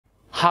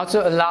How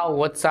to allow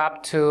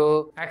WhatsApp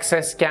to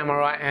access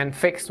camera and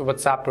fix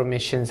WhatsApp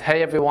permissions.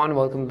 Hey everyone,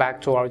 welcome back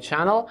to our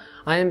channel.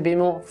 I am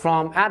Bimo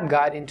from App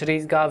Guide. In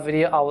today's guide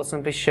video, I will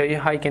simply show you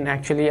how you can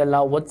actually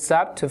allow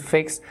WhatsApp to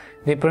fix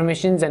the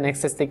permissions and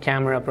access the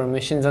camera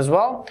permissions as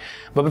well.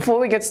 But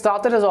before we get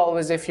started, as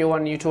always, if you are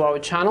new to our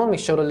channel, make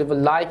sure to leave a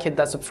like, hit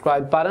that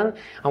subscribe button,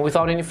 and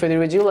without any further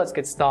ado, let's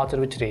get started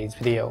with today's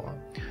video.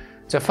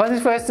 So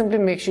first, simply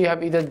make sure you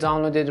have either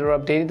downloaded or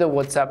updated the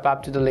WhatsApp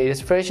app to the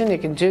latest version. You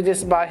can do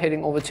this by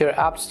heading over to your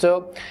App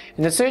Store.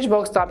 In the search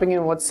box, typing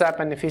in WhatsApp,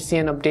 and if you see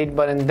an update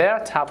button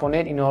there, tap on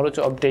it in order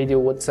to update your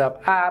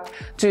WhatsApp app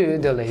to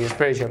the latest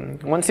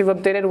version. Once you've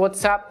updated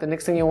WhatsApp, the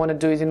next thing you want to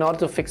do is, in order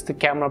to fix the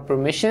camera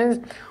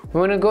permissions, we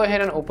want to go ahead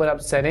and open up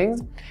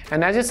settings.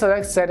 And as you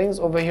select settings,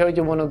 over here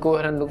you want to go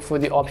ahead and look for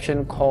the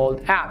option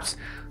called apps.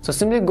 So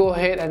simply go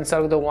ahead and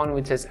select the one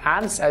which is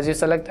apps. As you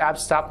select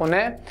apps, tap on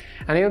it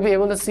and you'll be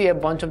able to see a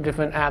bunch of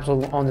different apps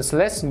on this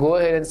list. Go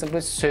ahead and simply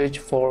search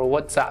for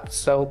WhatsApp.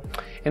 So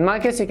in my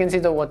case, you can see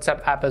the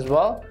WhatsApp app as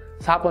well.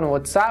 Tap on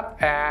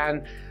WhatsApp,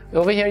 and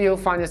over here you'll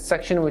find a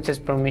section which is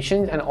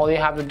permissions, and all you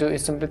have to do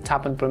is simply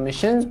tap on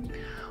permissions.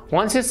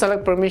 Once you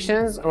select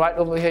permissions, right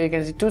over here you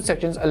can see two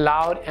sections,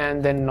 allowed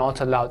and then not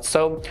allowed.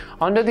 So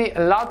under the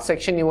allowed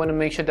section, you want to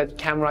make sure that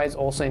camera is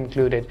also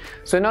included.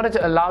 So in order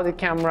to allow the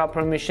camera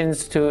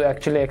permissions to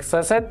actually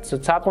access it, so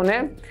tap on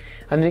it,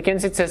 and you can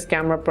see it says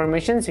camera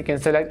permissions. You can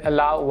select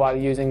allow while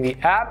using the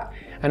app,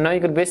 and now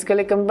you could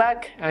basically come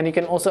back and you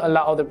can also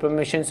allow other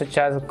permissions such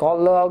as call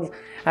logs,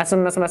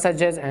 SMS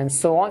messages, and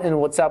so on, and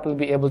WhatsApp will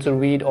be able to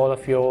read all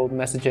of your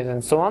messages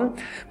and so on.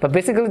 But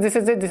basically this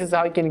is it. This is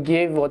how you can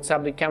give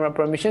WhatsApp the camera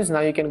permissions. Now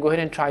you can go ahead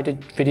and try to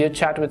video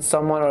chat with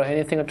someone or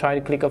anything, or try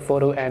to click a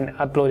photo and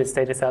upload a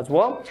status as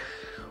well.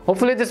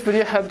 Hopefully this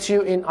video helped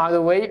you in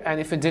either way, and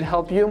if it did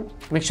help you,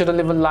 make sure to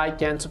leave a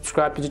like and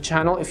subscribe to the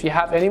channel. If you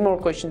have any more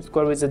questions,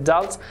 queries, or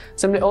doubts,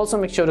 simply also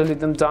make sure to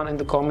leave them down in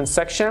the comment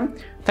section.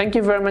 Thank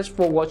you very much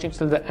for watching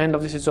till the end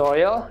of this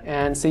tutorial,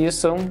 and see you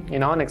soon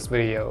in our next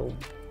video.